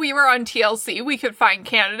like if we were on TLC, we could find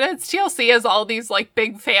candidates. TLC has all these, like,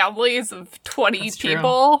 big families of 20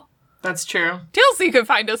 people. That's true. TLC could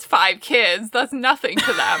find us 5 kids. That's nothing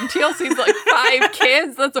to them. TLC's like, 5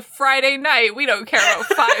 kids? That's a Friday night. We don't care about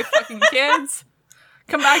 5 fucking kids.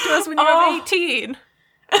 Come back to us when you're 18.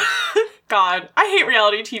 God, I hate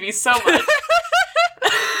reality TV so much.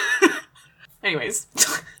 Anyways.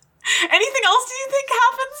 Anything else do you think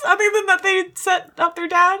happens other than that they set up their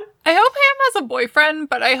dad? I hope Ham has a boyfriend,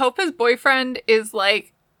 but I hope his boyfriend is,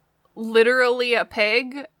 like, literally a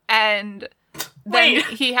pig, and then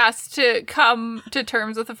he has to come to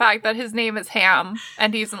terms with the fact that his name is Ham,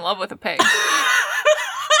 and he's in love with a pig.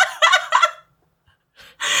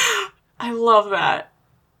 I love that.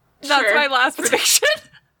 That's my last prediction.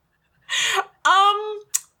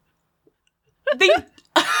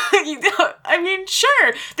 I mean,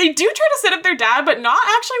 sure. They do try to set up their dad, but not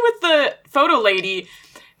actually with the photo lady.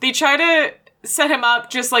 They try to set him up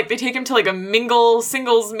just like they take him to like a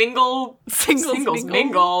singles mingle.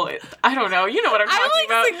 I don't know. You know what I'm talking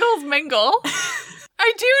about. Singles mingle.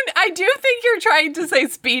 I do think you're trying to say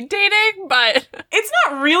speed dating, but it's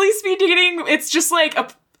not really speed dating. It's just like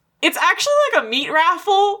it's actually like a meat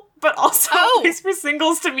raffle, but also a place for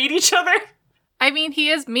singles to meet each other. I mean, he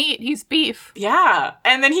is meat. He's beef. Yeah.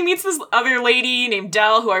 And then he meets this other lady named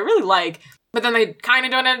Dell, who I really like. But then they kind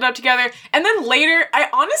of don't end up together. And then later, I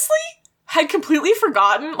honestly had completely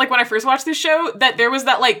forgotten, like when I first watched this show, that there was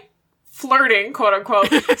that like flirting, quote unquote,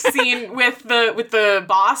 scene with the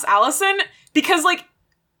boss, Allison. Because like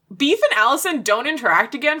Beef and Allison don't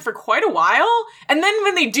interact again for quite a while. And then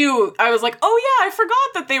when they do, I was like, oh yeah, I forgot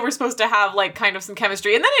that they were supposed to have like kind of some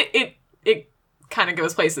chemistry. And then it kind of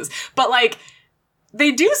goes places. But like,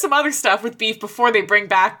 they do some other stuff with Beef before they bring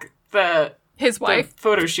back his wife, the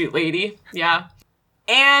photo shoot lady. Yeah.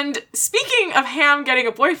 And speaking of Ham getting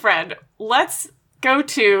a boyfriend, let's go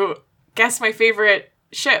to guess my favorite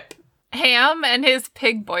ship. Ham and his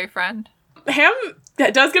pig boyfriend. Ham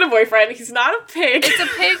does get a boyfriend. He's not a pig. It's a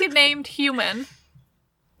pig named Human.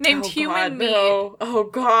 Named Human Meat. No. Oh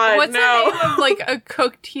God, What's no. the name of like a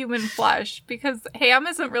cooked human flesh? Because Ham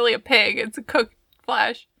isn't really a pig; it's a cooked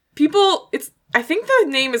flesh. I think the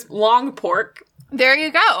name is Long Pork. There you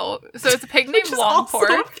go. So it's a pig named Long Pork.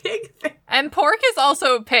 A pig thing. And pork is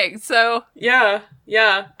also a pig, so... Yeah.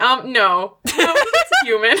 No. No, it's a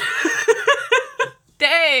human.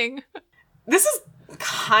 Dang. This is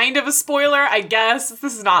kind of a spoiler, I guess.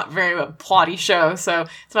 This is not very a plotty show, so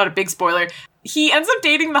it's not a big spoiler. He ends up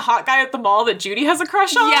dating the hot guy at the mall that Judy has a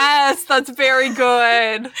crush on. Yes, that's very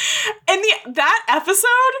good. And that episode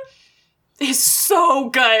is so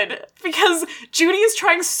good because Judy is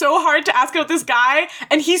trying so hard to ask about this guy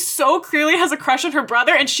and he so clearly has a crush on her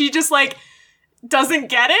brother and she just like doesn't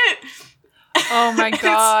get it. Oh my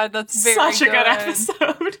God, that's very such a good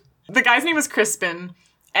episode. The guy's name is Crispin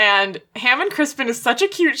and Ham and Crispin is such a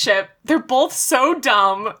cute ship. They're both so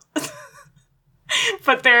dumb,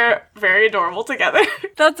 but they're very adorable together.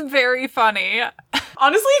 That's very funny.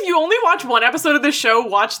 Honestly, if you only watch one episode of the show,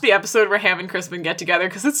 watch the episode where Ham and Crispin get together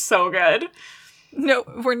because it's so good. No,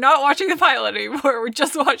 we're not watching the pilot anymore. We're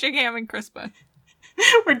just watching Ham and Crispin.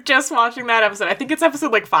 We're just watching that episode. I think it's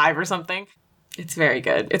episode like 5 or something. It's very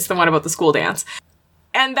good. It's the one about the school dance.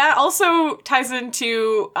 And that also ties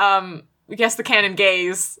into, guess the canon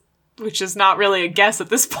gays, which is not really a guess at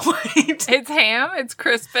this point. It's Ham, it's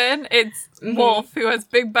Crispin, it's Wolf, who has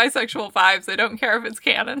big bisexual vibes. I don't care if it's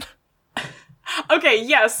canon. Okay,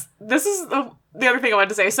 yes. This is the other thing I wanted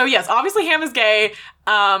to say. So yes, obviously Ham is gay,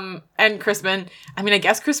 and Crispin. I mean, I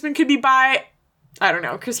guess Crispin could be bi. I don't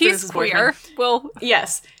know. Crispin is his queer. boyfriend. Well,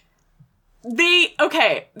 yes.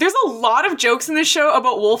 There's a lot of jokes in this show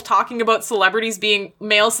about Wolf talking about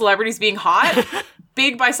male celebrities being hot.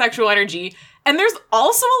 Big bisexual energy. And there's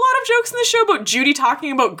also a lot of jokes in the show about Judy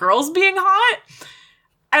talking about girls being hot.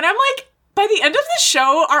 And I'm like, by the end of this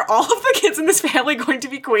show, are all of the kids in this family going to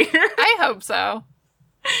be queer? I hope so.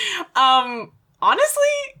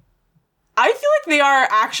 Honestly, I feel like they are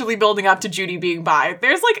actually building up to Judy being bi.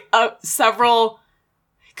 There's like several,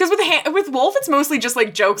 because with Wolf, it's mostly just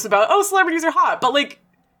like jokes about, oh, celebrities are hot. But like,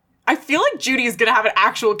 I feel like Judy is going to have an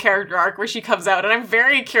actual character arc where she comes out, and I'm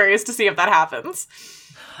very curious to see if that happens.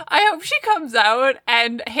 I hope she comes out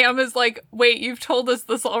and Ham is like, wait, you've told us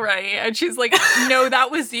this already. And she's like, no, that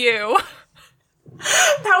was you.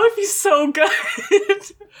 That would be so good.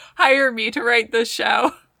 Hire me to write this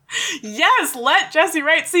show. Yes, let Jessie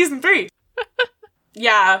write season 3.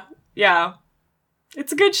 Yeah.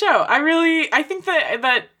 It's a good show. I think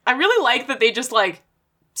that I really like that they just like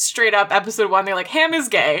straight up episode 1, they're like, Ham is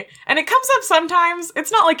gay. And it comes up sometimes.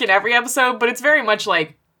 It's not like in every episode, but it's very much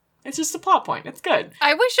like, it's just a plot point. It's good.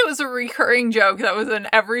 I wish it was a recurring joke that was in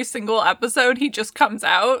every single episode. He just comes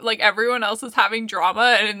out. Like, everyone else is having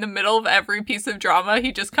drama, and in the middle of every piece of drama,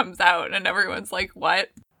 he just comes out, and everyone's like,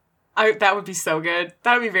 what? That would be so good.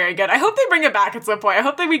 That would be very good. I hope they bring it back at some point. I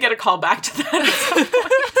hope that we get a call back to that at some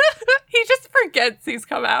point. He just forgets he's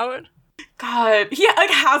come out. God. He,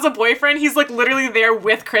 like, has a boyfriend. He's, like, literally there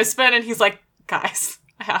with Crispin, and he's like, guys,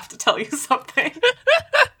 I have to tell you something.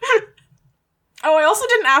 Oh, I also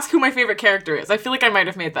didn't ask who my favorite character is. I feel like I might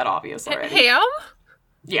have made that obvious already. Ham?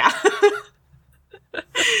 Yeah.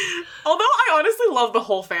 Although I honestly love the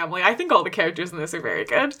whole family. I think all the characters in this are very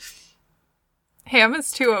good. Ham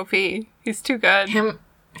is too OP. He's too good.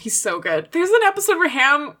 He's so good. There's an episode where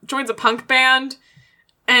Ham joins a punk band,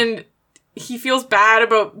 and he feels bad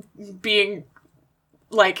about being,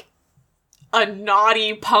 like, a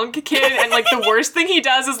naughty punk kid, and, like, the worst thing he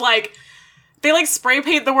does is, like, they, like, spray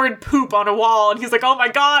paint the word poop on a wall, and he's like, oh my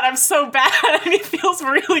god, I'm so bad, and he feels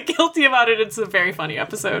really guilty about it. It's a very funny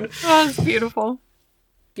episode. Oh, it's beautiful.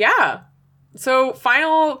 Yeah. So,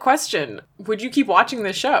 final question. Would you keep watching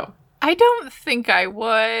this show? I don't think I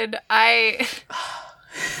would.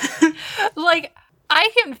 Like, I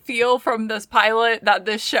can feel from this pilot that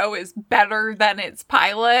this show is better than its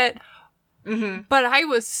pilot, but I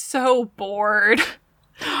was so bored.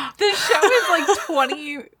 This show is like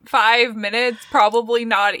 25 minutes, probably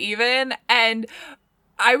not even, and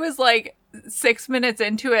I was like 6 minutes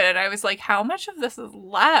into it, and I was like, how much of this is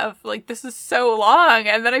left? Like, this is so long.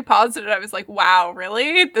 And then I paused it, and I was like, wow,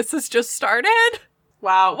 really? This has just started?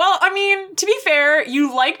 Wow. Well, I mean, to be fair,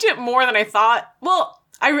 you liked it more than I thought. Well,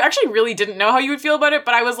 I actually really didn't know how you would feel about it,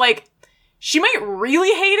 but I was like, she might really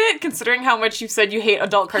hate it, considering how much you said you hate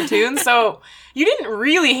adult cartoons, so you didn't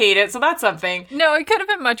really hate it, so that's something. No, it could have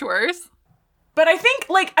been much worse. But I think,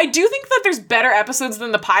 like, I do think that there's better episodes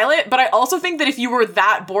than the pilot, but I also think that if you were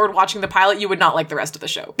that bored watching the pilot, you would not like the rest of the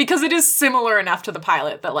show. Because it is similar enough to the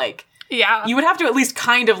pilot that, like, yeah, you would have to at least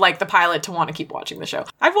kind of like the pilot to want to keep watching the show.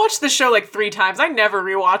 I've watched this show, like, 3 times. I never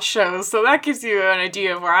rewatch shows, so that gives you an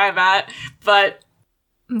idea of where I'm at, but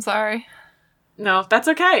I'm sorry. No, that's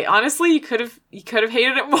okay. Honestly, you could have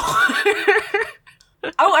hated it more.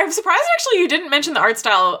 Oh, I'm surprised actually you didn't mention the art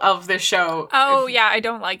style of this show. Oh, yeah, I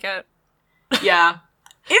don't like it. Yeah.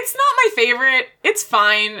 It's not my favorite. It's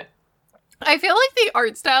fine. I feel like the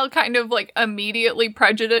art style kind of like immediately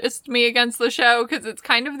prejudiced me against the show because it's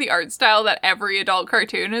kind of the art style that every adult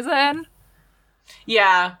cartoon is in.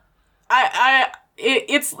 Yeah.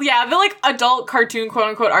 It's the like adult cartoon quote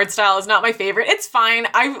unquote art style is not my favorite. It's fine.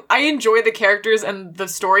 I enjoy the characters and the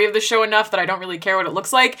story of the show enough that I don't really care what it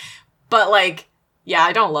looks like. But like, yeah,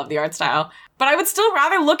 I don't love the art style. But I would still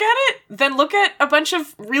rather look at it than look at a bunch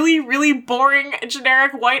of really, really boring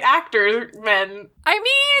generic white actor men. I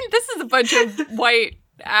mean, this is a bunch of white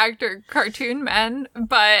actor cartoon men,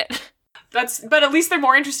 but at least they're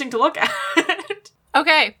more interesting to look at.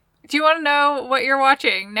 Okay. Do you want to know what you're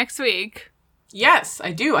watching next week? Yes,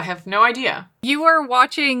 I do. I have no idea. You are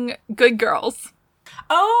watching Good Girls.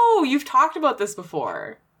 Oh, you've talked about this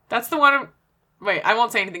before. That's the one Wait, I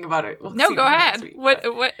won't say anything about it. We'll No, see go it ahead. next week, What?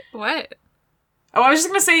 but- What? Oh, I was just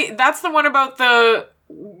gonna say, that's the one about the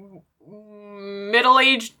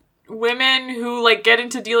middle-aged women who, like, get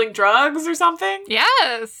into dealing drugs or something?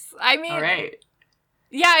 Yes. I mean, All right.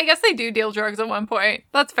 yeah, I guess they do deal drugs at one point.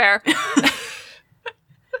 That's fair.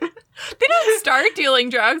 They don't start dealing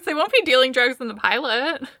drugs. They won't be dealing drugs in the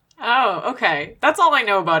pilot. Oh, okay. That's all I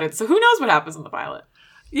know about it, so who knows what happens in the pilot?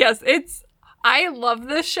 Yes, I love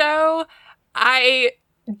this show. I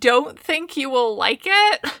don't think you will like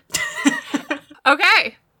it.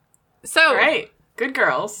 Okay. So, All right. Good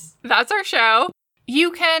girls. that's our show. You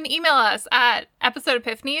can email us at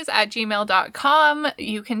episodeepiphanies@gmail.com.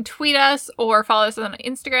 You can tweet us or follow us on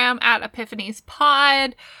Instagram at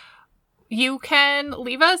epiphaniespod. You can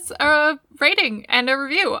leave us a rating and a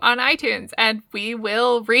review on iTunes, and we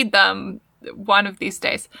will read them one of these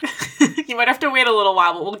days. You might have to wait a little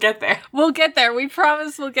while, but we'll get there. We'll get there. We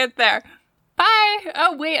promise we'll get there. Bye.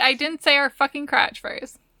 Oh, wait, I didn't say our fucking crotch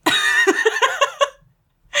phrase.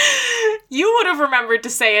 You would have remembered to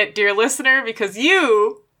say it, dear listener, because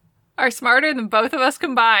you Are smarter than both of us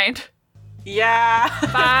combined. Yeah.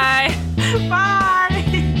 Bye. Bye.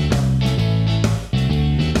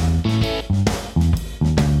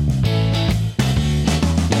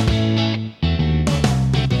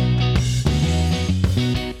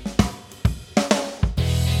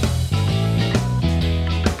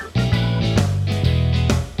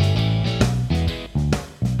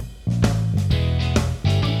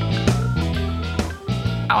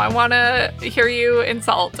 I want to hear you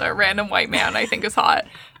insult a random white man I think is hot.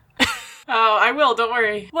 Oh, I will. Don't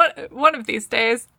worry. One of these days.